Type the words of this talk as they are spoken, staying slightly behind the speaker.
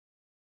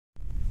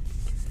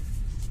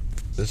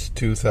This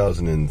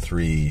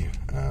 2003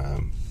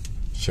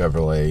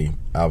 Chevrolet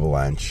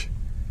Avalanche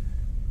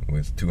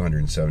with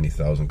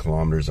 270,000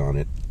 kilometers on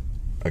it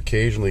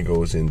occasionally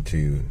goes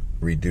into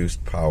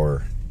reduced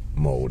power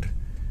mode.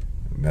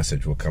 A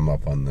message will come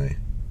up on the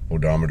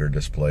odometer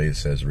display. It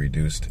says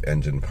reduced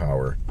engine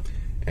power,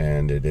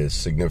 and it is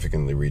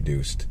significantly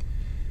reduced.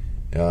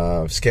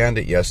 Scanned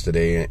it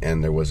yesterday,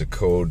 and there was a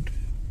code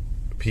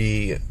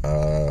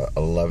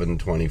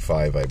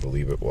P1125, I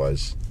believe it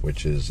was,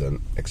 which is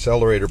an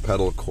accelerator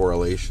pedal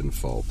correlation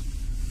fault.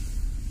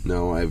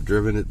 Now, I've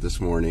driven it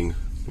this morning.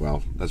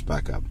 Well, let's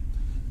back up.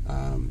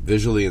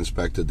 Visually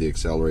inspected the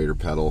accelerator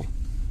pedal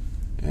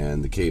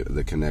and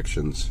the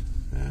connections,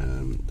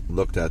 and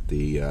looked at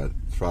the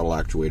throttle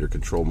actuator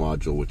control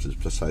module, which is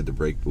beside the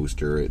brake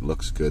booster. It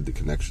looks good. The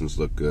connections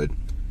look good.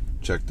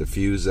 Checked the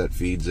fuse that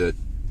feeds it.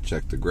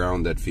 Checked the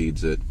ground that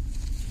feeds it.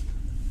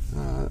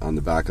 On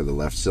the back of the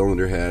left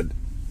cylinder head,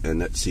 and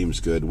that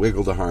seems good.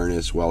 Wiggled the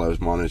harness while I was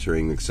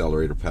monitoring the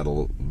accelerator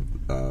pedal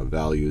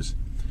values.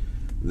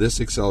 This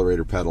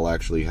accelerator pedal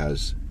actually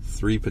has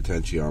 3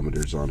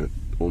 potentiometers on it.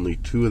 Only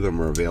 2 of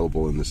them are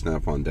available in the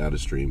Snap-on data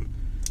stream,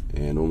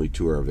 and only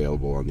 2 are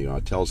available on the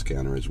Autel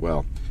scanner as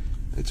well.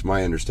 It's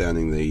my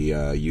understanding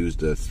they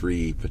used a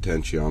 3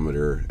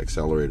 potentiometer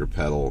accelerator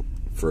pedal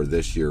for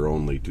this year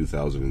only,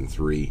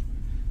 2003.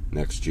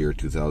 Next year,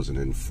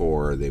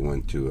 2004, they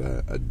went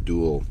to a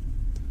dual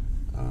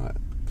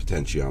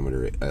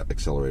potentiometer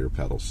accelerator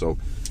pedal. So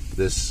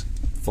this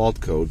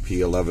fault code,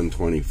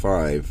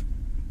 P1125,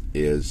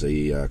 is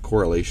a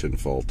correlation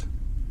fault.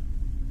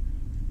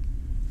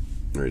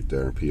 Right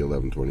there,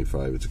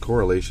 P1125. It's a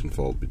correlation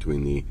fault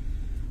between the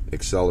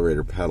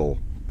accelerator pedal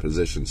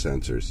position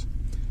sensors.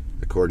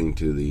 According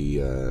to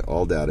the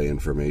all data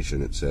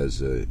information, it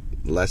says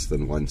less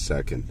than 1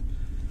 second.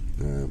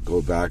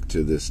 Go back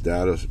to this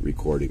data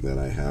recording that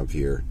I have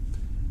here,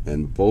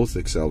 and both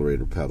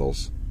accelerator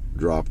pedals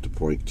drop to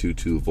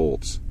 0.22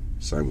 volts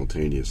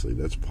simultaneously.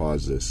 Let's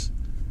pause this,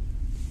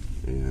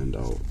 and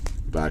I'll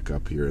back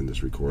up here in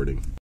this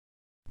recording.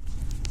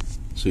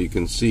 So you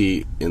can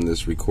see in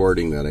this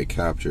recording that I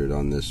captured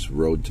on this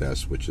road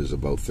test, which is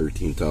about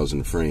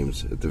 13,000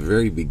 frames, at the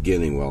very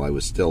beginning, while I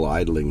was still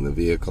idling the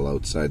vehicle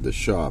outside the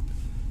shop,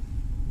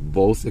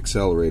 both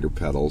accelerator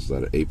pedals,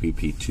 that are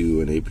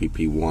APP2 and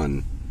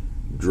APP1,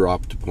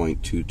 dropped to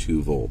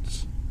 0.22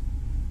 volts.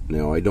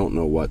 Now, I don't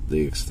know what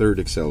the third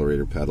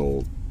accelerator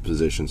pedal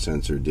position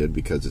sensor did,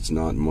 because it's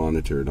not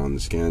monitored on the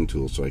scan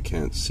tool, so I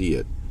can't see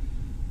it.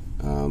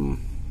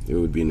 It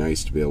would be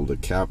nice to be able to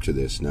capture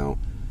this. Now,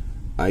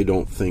 I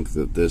don't think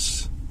that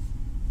this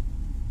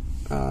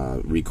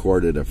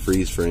recorded a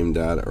freeze frame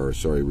data, or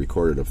sorry,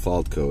 recorded a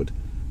fault code.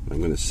 I'm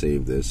going to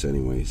save this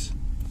anyways.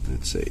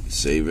 Let's say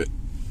save it,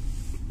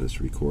 this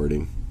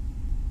recording,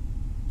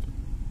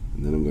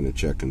 and then I'm going to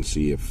check and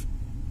see if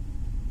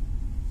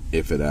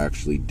it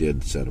actually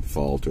did set a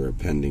fault or a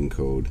pending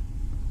code.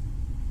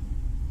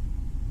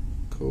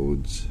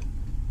 Codes,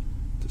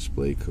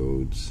 display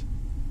codes,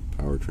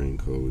 powertrain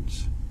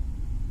codes.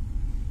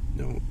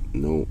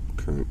 No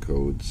current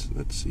codes.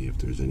 Let's see if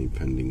there's any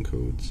pending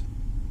codes.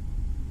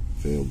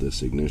 Failed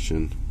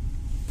disignition.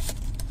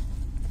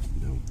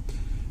 No.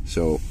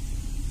 So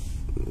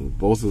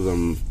both of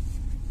them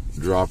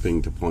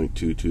dropping to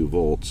 0.22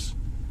 volts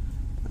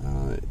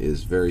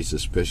is very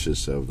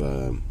suspicious of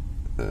a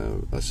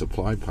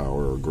supply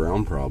power or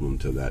ground problem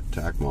to that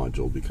TAC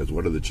module, because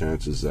what are the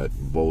chances that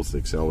both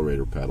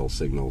accelerator pedal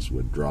signals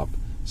would drop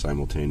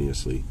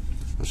simultaneously?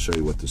 I'll show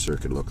you what the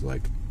circuit looked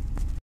like.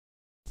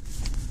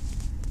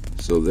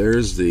 So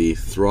there's the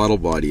throttle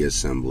body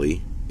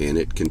assembly, and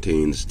it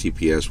contains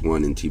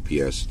TPS1 and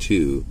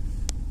TPS2,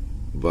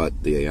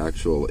 but the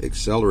actual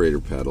accelerator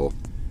pedal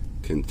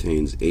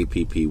contains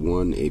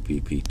APP1,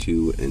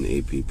 APP2, and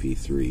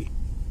APP3.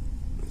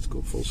 Let's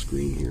go full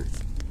screen here.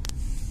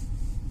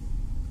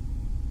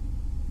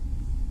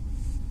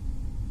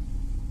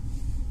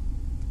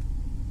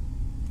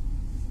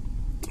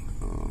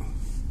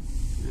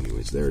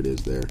 Anyways, there it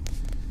is there.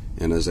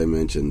 And as I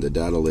mentioned, the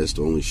data list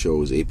only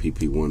shows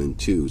APP1 and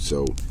 2,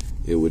 so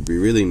it would be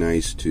really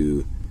nice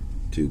to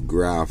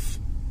graph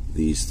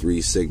these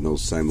 3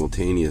 signals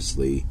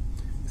simultaneously,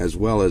 as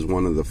well as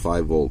one of the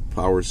 5-volt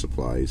power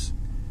supplies,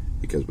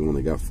 because we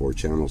only got 4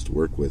 channels to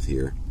work with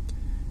here,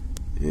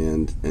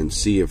 and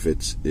see if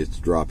it's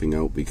dropping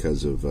out,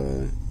 because of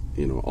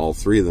you know, all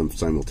 3 of them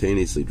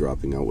simultaneously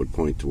dropping out would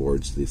point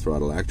towards the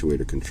throttle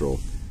actuator control.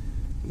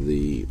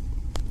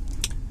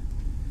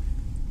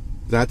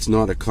 That's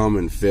not a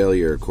common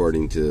failure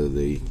according to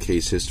the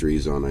case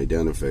histories on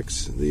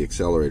Identifix. The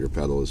accelerator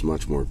pedal is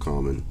much more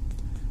common.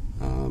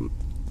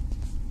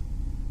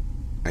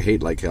 I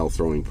hate like hell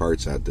throwing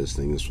parts at this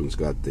thing. This one's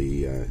got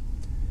the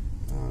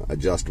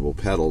adjustable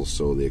pedals,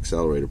 so the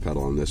accelerator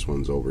pedal on this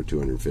one's over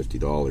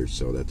 $250,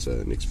 so that's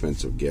an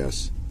expensive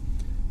guess.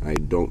 I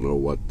don't know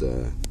what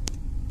the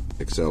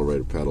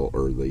accelerator pedal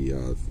or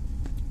the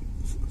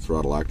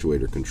throttle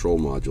actuator control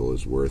module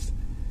is worth.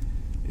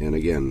 And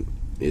again,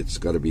 it's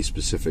got to be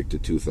specific to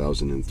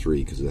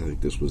 2003, because I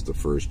think this was the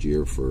first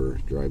year for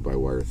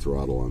drive-by-wire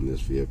throttle on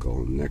this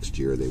vehicle, and next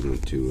year they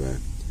went to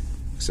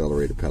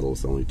Accelerator Pedal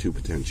with only 2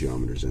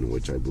 potentiometers in it,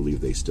 which I believe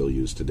they still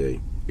use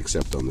today,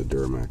 except on the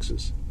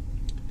Duramaxes.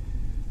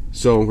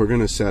 So we're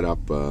going to set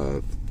up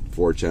a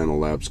 4-channel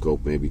lab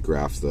scope, maybe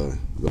graph the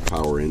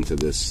power into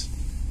this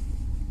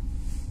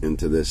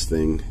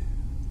thing.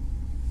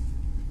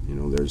 You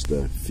know, there's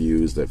the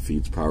fuse that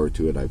feeds power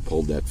to it. I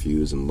pulled that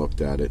fuse and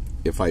looked at it.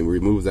 If I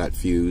remove that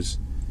fuse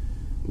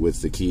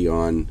with the key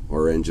on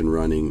or engine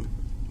running,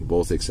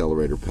 both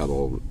accelerator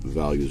pedal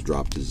values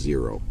drop to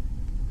 0.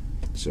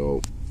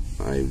 So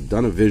I've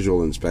done a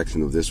visual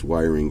inspection of this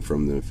wiring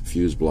from the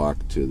fuse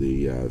block to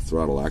the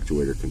throttle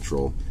actuator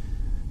control,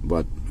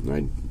 but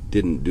I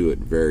didn't do it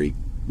very,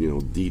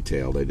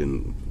 detailed. I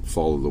didn't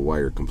follow the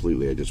wire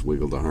completely. I just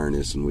wiggled the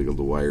harness and wiggled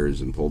the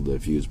wires and pulled the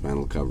fuse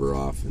panel cover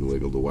off and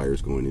wiggled the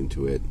wires going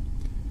into it.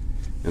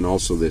 And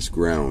also this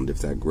ground. If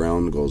that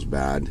ground goes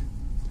bad,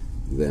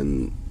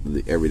 then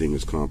everything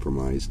is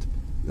compromised.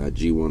 That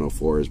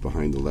G104 is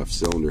behind the left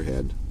cylinder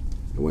head.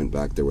 I went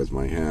back there with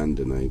my hand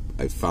and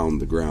I found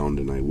the ground,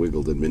 and I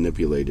wiggled and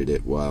manipulated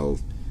it while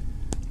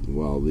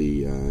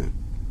the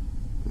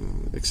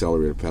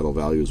accelerator pedal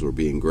values were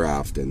being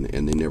graphed, and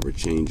they never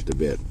changed a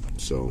bit.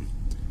 So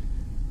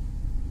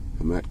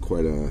I'm at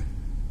quite a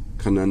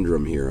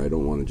conundrum here. I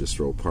don't want to just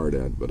throw a part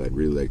at, but I'd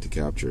really like to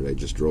capture it. I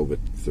just drove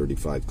it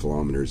 35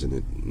 kilometers and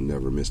it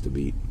never missed a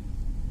beat.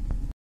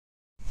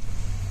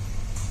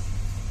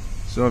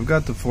 So I've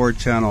got the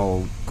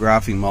 4-channel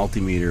graphing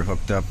multimeter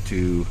hooked up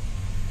to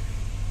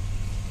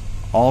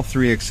all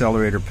 3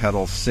 accelerator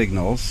pedal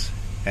signals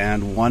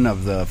and one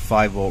of the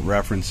 5-volt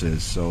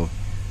references. So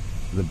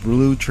the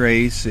blue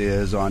trace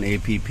is on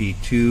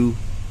APP2,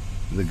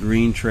 the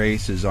green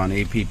trace is on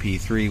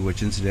APP3,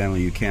 which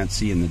incidentally you can't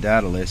see in the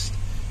data list,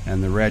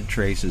 and the red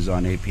trace is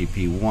on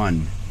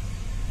APP1.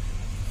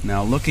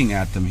 Now looking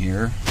at them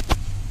here,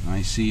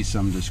 I see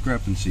some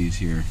discrepancies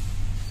here.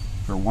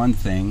 For one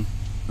thing,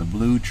 the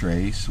blue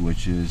trace,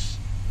 which is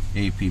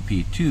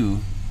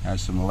APP2,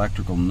 has some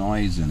electrical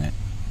noise in it.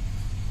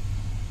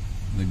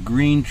 The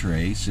green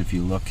trace, if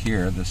you look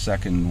here, the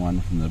second one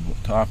from the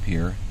top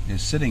here,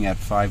 is sitting at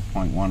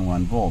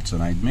 5.11 volts,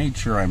 and I made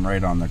sure I'm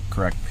right on the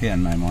correct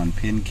pin. I'm on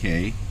pin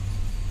K,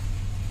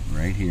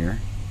 right here,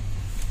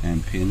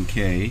 and pin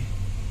K,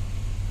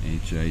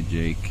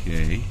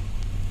 HIJK,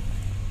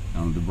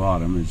 down at the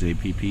bottom is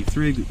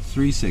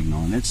APP3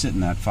 signal, and it's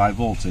sitting at 5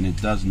 volts, and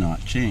it does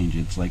not change.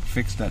 It's like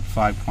fixed at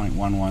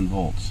 5.11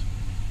 volts.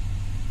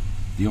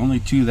 The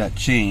only 2 that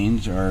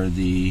change are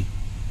the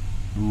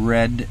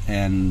red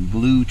and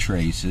blue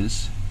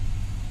traces,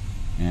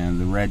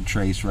 and the red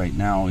trace right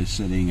now is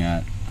sitting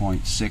at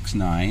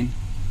 0.69,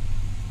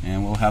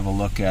 and we'll have a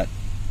look at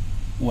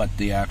what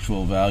the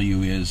actual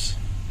value is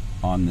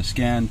on the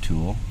scan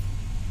tool.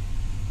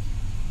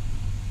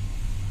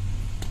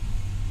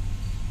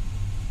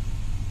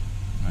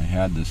 I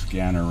had the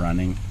scanner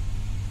running,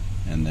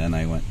 and then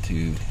I went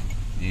to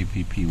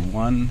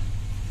APP1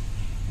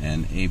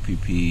 and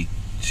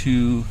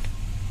APP2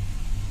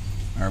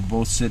 are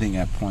both sitting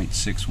at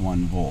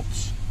 0.61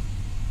 volts.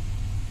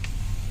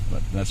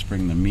 But let's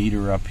bring the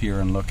meter up here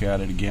and look at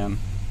it again.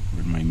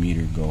 Where'd my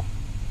meter go?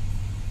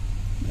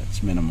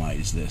 Let's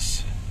minimize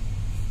this.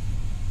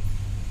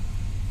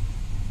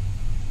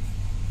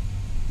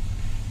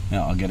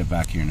 Now I'll get it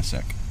back here in a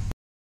sec.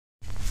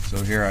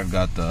 So here I've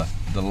got the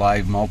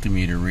live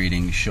multimeter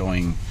reading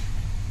showing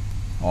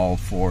all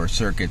 4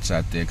 circuits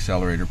at the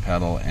accelerator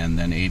pedal, and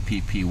then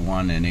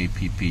APP1 and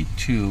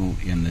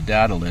APP2 in the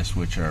data list,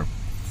 which are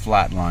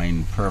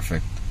flatline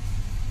perfect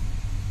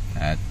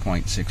at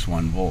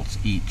 0.61 volts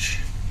each.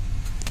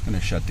 I'm going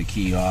to shut the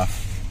key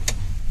off,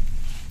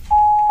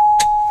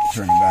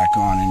 turn it back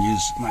on, and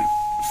use my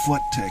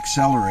foot to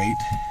accelerate.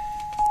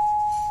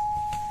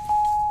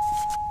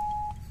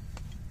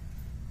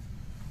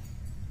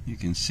 You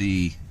can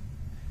see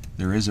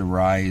there is a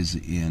rise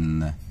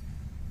in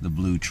the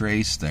blue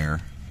trace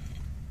there.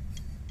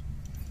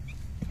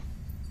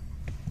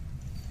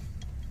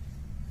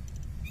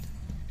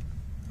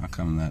 How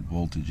come that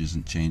voltage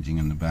isn't changing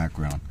in the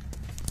background?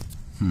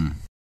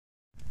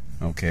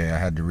 Okay, I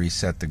had to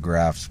reset the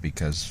graphs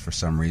because for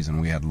some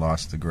reason we had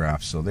lost the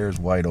graphs. So there's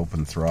wide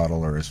open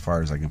throttle, or as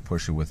far as I can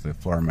push it with the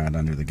floor mat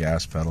under the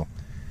gas pedal.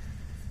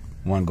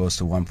 One goes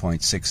to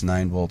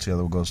 1.69 volts, the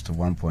other goes to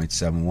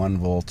 1.71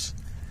 volts.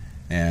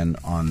 And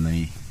on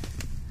the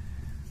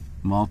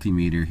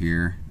multimeter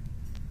here,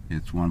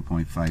 it's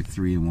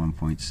 1.53 and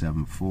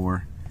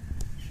 1.74.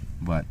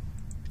 But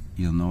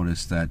you'll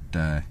notice that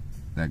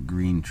that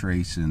green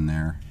trace in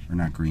there, or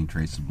not green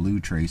trace, the blue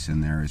trace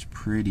in there is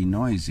pretty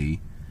noisy,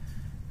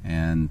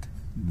 and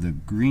the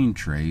green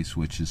trace,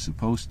 which is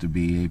supposed to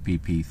be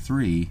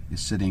APP3,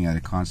 is sitting at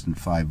a constant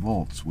 5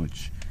 volts,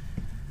 which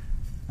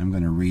I'm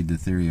going to read the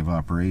theory of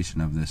operation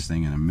of this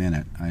thing in a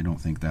minute. I don't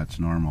think that's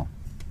normal.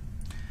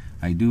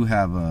 I do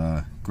have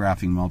a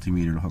graphing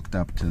multimeter hooked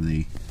up to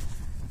the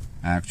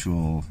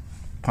actual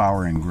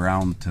power and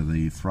ground to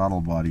the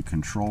throttle body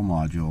control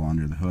module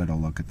under the hood. I'll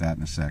look at that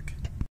in a sec.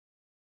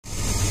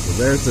 So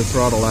there's the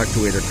throttle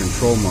actuator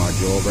control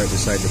module right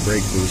beside the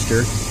brake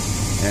booster,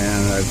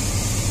 and I've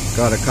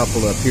got a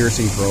couple of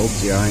piercing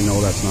probes. Yeah, I know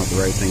that's not the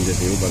right thing to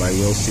do, but I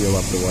will seal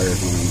up the wires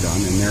when I'm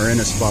done, and they're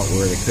in a spot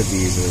where they could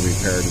be easily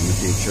repaired in the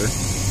future.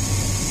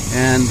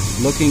 And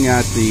looking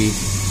at the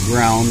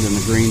ground and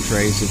the green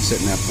trace, it's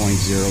sitting at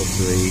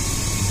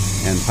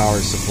 0.03, and power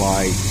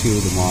supply to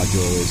the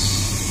module is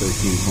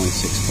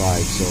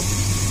 13.65, so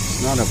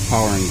it's not a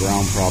power and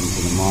ground problem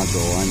for the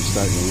module. I'm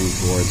starting to lean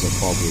towards a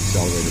faulty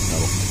accelerator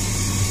pedal.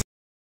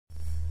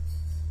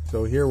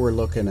 So here we're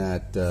looking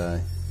at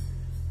the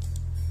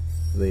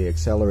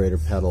accelerator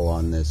pedal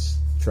on this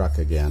truck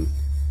again.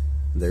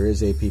 There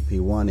is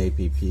APP1,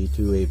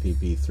 APP2,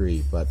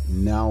 APP3, but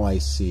now I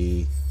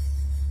see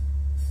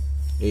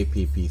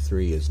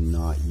APP3 is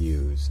not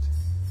used.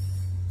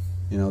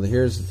 You know,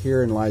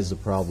 herein lies the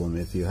problem.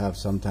 If you have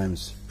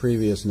sometimes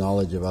previous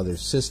knowledge of other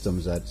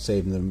systems that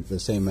the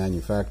same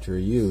manufacturer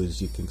used,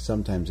 you can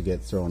sometimes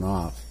get thrown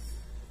off.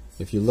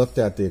 If you looked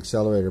at the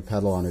accelerator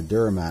pedal on a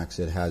Duramax,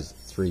 it has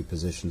 3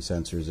 position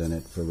sensors in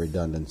it for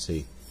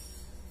redundancy,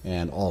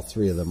 and all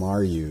 3 of them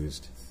are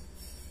used.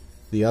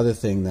 The other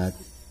thing that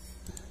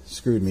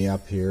screwed me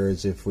up here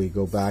is if we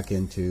go back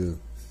into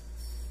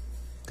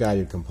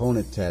guided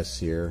component tests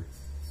here.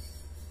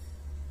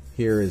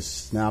 Here is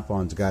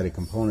Snap-on's guided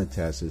component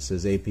test. It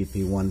says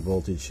APP1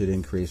 voltage should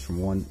increase from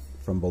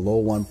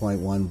below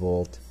 1.1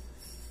 volt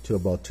to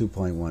about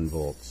 2.1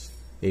 volts.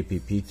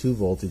 APP2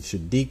 voltage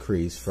should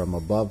decrease from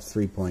above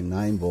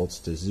 3.9 volts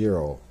to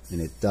 0,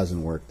 and it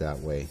doesn't work that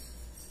way.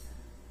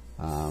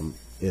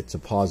 It's a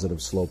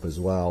positive slope as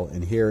well,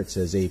 and here it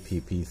says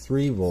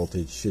APP3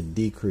 voltage should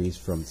decrease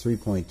from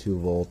 3.2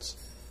 volts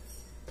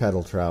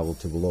pedal travel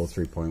to below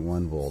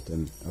 3.1 volt,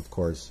 and of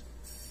course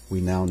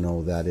we now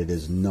know that it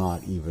is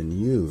not even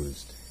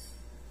used.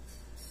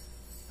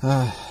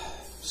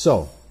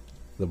 So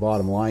the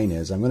bottom line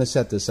is I'm going to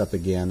set this up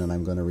again, and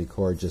I'm going to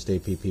record just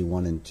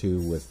APP1 and 2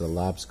 with the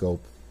lap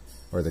scope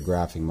or the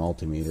graphing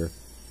multimeter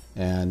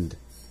and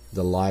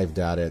the live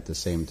data at the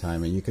same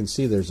time, and you can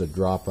see there's a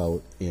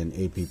dropout in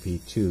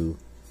APP2,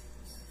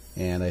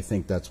 and I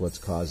think that's what's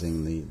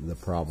causing the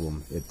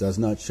problem. It does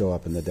not show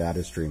up in the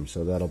data stream,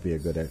 so that'll be a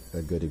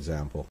good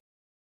example.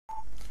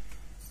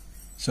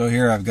 So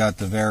here I've got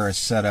the Verus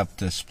set up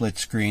to split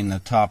screen. The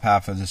top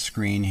half of the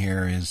screen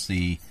here is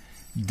the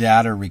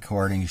data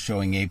recording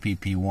showing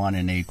APP1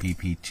 and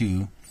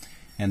APP2,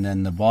 and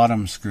then the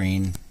bottom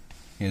screen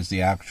is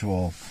the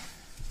actual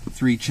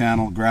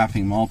 3-channel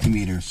graphing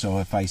multimeter. So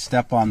if I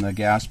step on the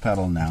gas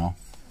pedal now,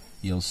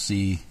 you'll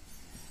see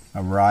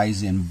a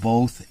rise in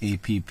both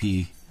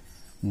APP1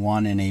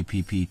 and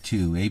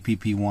APP2.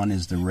 APP1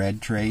 is the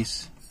red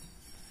trace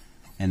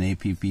and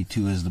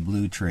APP2 is the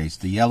blue trace.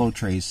 The yellow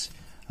trace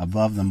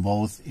above them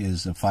both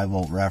is a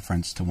 5-volt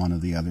reference to one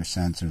of the other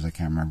sensors. I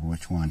can't remember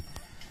which one.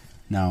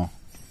 Now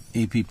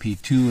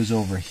APP2 is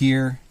over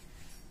here,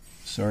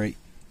 sorry,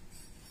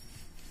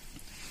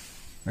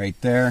 right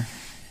there,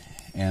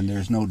 and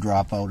there's no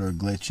dropout or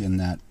glitch in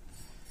that.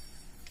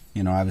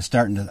 You know, I was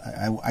starting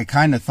to, I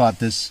kind of thought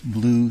this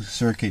blue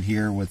circuit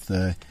here with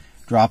the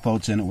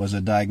dropouts in it was a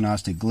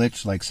diagnostic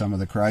glitch like some of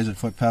the Chrysler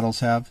foot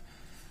pedals have,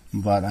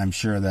 but I'm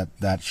sure that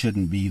that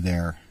shouldn't be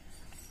there.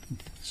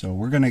 So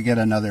we're going to get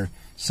another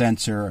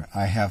sensor.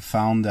 I have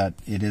found that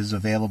it is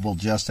available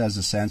just as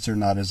a sensor,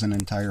 not as an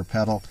entire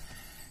pedal,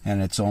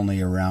 and it's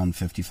only around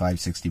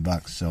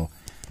 $55-60, so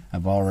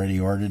I've already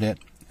ordered it.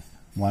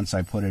 Once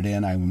I put it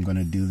in, I'm going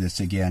to do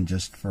this again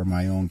just for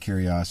my own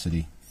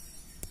curiosity.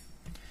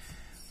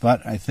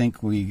 But I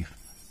think we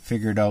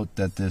figured out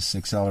that this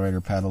accelerator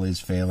pedal is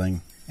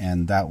failing,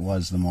 and that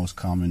was the most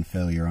common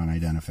failure on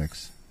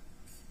Identifix.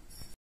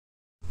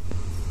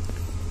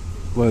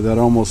 Boy, that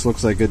almost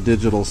looks like a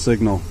digital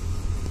signal.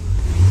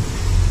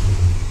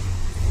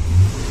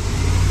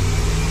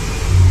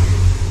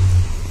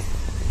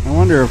 I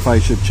wonder if I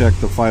should check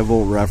the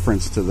 5-volt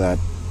reference to that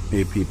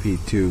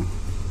APP2.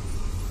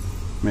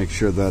 Make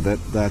sure that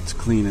that's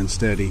clean and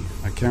steady.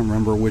 I can't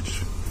remember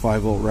which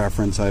 5-volt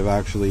reference I've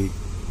actually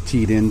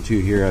teed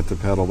into here at the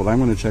pedal, but I'm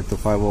going to check the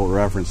 5-volt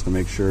reference to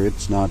make sure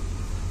it's not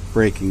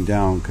breaking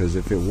down, because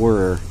if it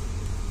were,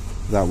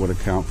 that would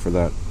account for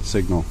that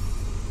signal.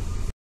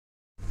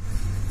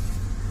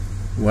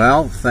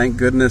 Well, thank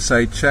goodness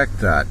I checked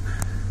that.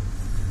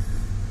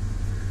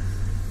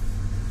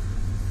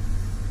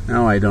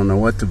 Now I don't know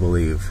what to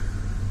believe.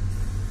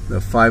 The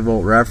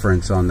 5-volt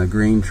reference on the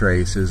green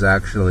trace is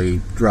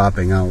actually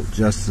dropping out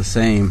just the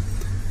same.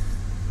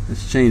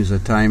 Let's change the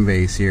time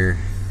base here.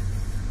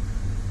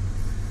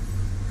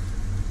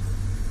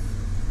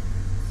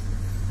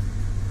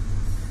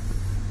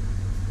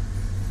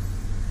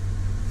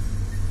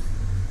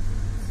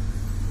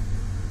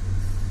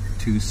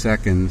 Two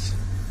seconds.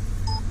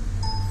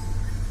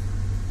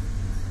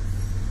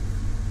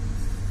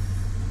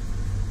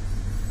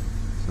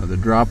 So the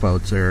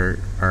dropouts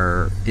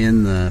are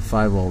in the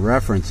 5-volt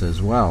reference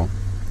as well.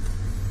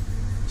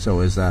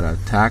 So is that a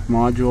tach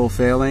module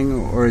failing,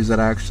 or is it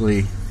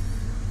actually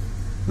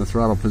the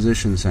throttle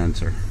position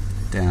sensor?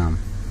 Damn.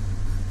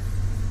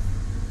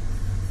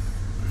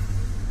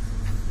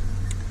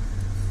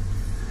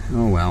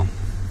 Oh well.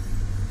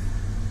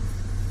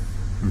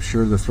 I'm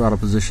sure the throttle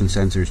position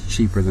sensor is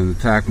cheaper than the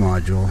tach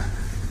module.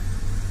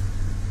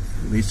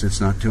 At least it's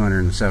not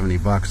 270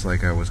 bucks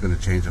like I was going to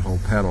change the whole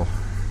pedal.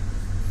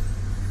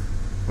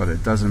 But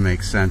it doesn't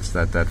make sense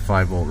that that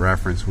 5-volt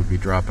reference would be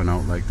dropping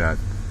out like that.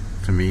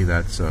 To me,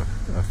 that's a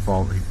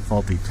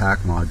faulty tach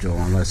module,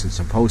 unless it's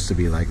supposed to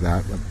be like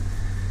that. But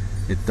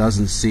it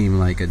doesn't seem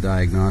like a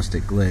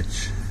diagnostic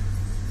glitch.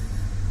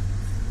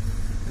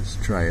 Let's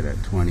try it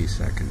at 20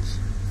 seconds.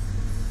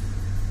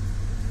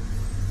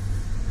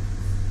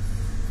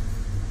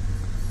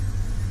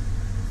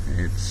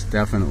 It's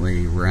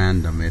definitely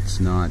random. It's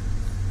not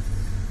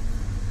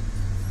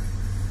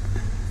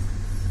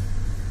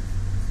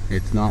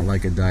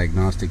like a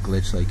diagnostic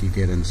glitch like you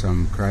get in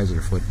some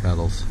Chrysler foot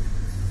pedals.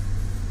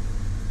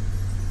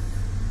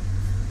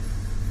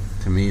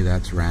 To me,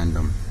 that's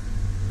random.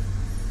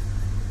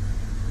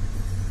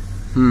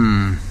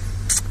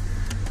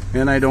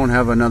 And I don't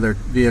have another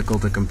vehicle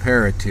to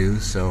compare it to,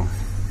 so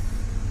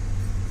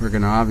we're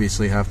going to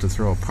obviously have to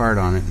throw a part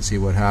on it and see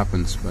what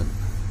happens, but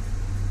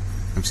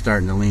I'm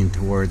starting to lean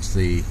towards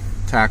the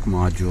tach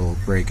module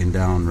breaking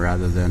down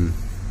rather than...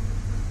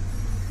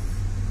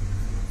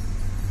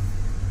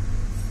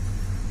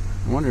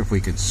 I wonder if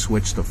we could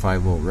switch the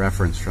 5-volt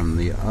reference from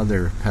the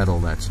other pedal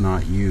that's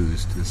not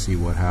used to see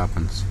what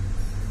happens.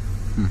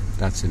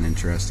 That's an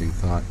interesting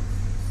thought.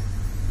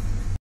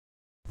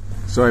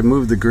 So I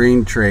moved the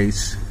green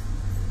trace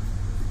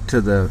to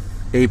the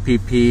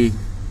APP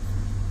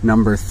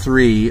number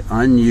 3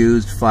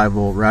 unused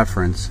 5-volt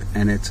reference,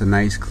 and it's a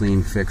nice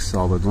clean fixed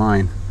solid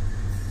line.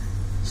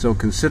 So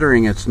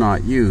considering it's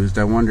not used,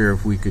 I wonder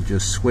if we could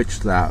just switch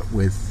that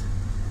with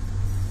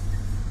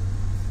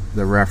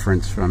the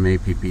reference from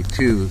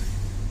APP2.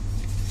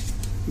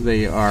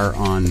 They are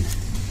on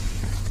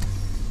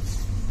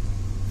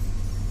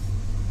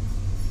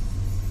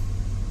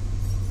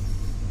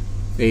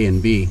A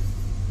and B.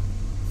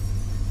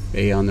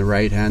 A on the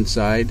right hand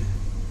side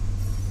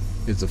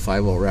is the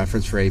 5-volt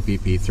reference for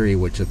APP3,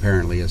 which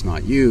apparently is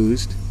not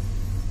used,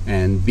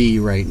 and B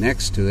right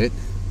next to it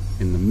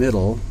in the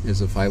middle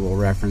is a 5-volt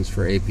reference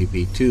for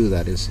APP2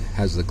 that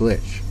has the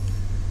glitch.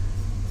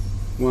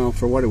 Well,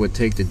 for what it would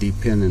take to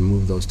depin and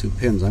move those 2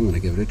 pins, I'm going to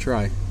give it a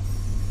try.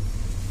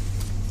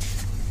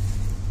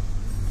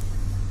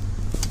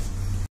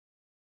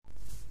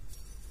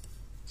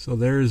 So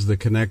there's the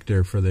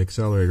connector for the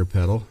accelerator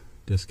pedal,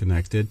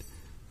 disconnected.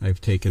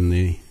 I've taken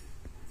the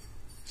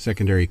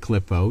secondary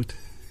clip out.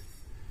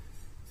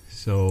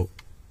 So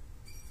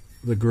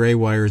the gray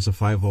wire is a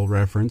 5-volt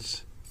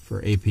reference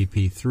for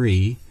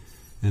APP3,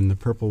 and the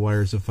purple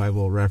wire is a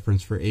 5-volt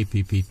reference for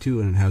APP2,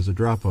 and it has a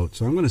dropout.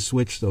 So I'm going to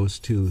switch those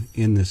two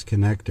in this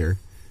connector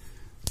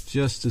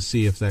just to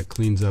see if that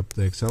cleans up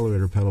the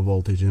accelerator pedal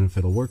voltage and if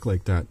it'll work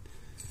like that.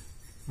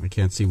 I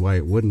can't see why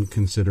it wouldn't,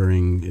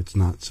 considering it's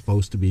not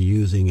supposed to be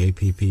using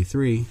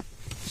APP3.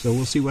 So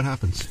we'll see what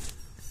happens.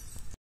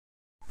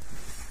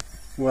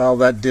 Well,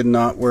 that did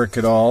not work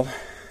at all.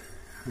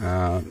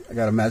 I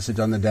got a message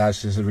on the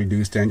dash that said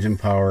reduced engine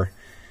power.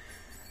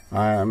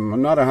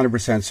 I'm not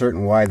 100%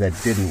 certain why that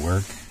didn't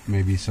work.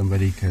 Maybe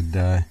somebody could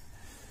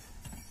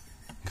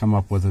come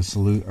up with a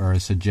solution or a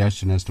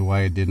suggestion as to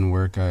why it didn't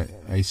work.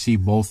 I see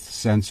both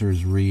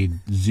sensors read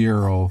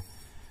 0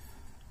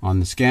 on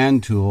the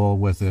scan tool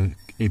with the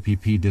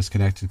APP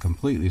disconnected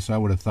completely, so I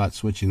would have thought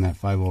switching that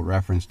 5-volt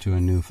reference to a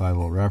new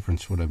 5-volt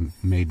reference would have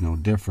made no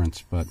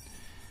difference, but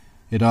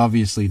it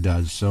obviously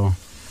does. So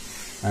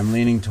I'm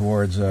leaning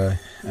towards an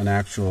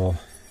actual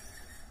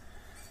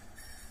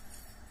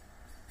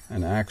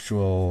tach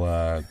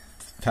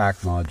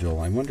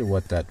module. I wonder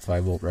what that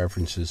 5-volt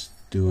reference is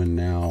doing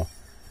now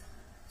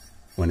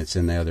when it's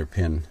in the other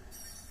pin.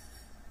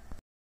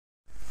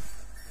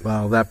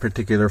 Well, that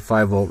particular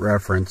 5-volt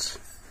reference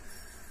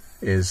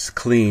is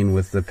clean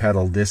with the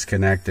pedal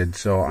disconnected,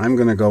 so I'm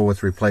going to go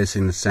with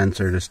replacing the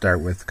sensor to start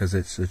with, because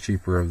it's the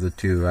cheaper of the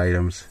two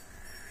items.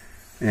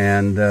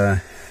 And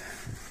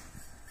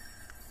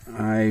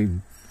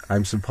I'm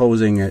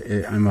opposing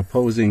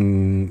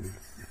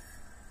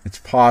it's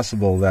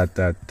possible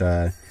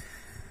that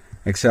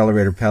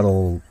accelerator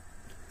pedal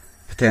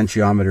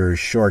potentiometer is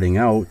shorting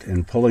out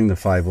and pulling the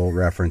 5-volt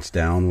reference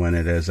down when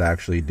it is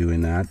actually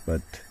doing that,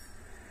 but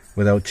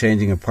without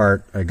changing a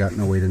part, I got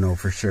no way to know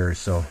for sure.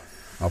 So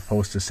I'll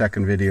post a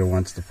second video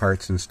once the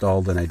part's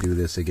installed and I do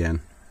this again.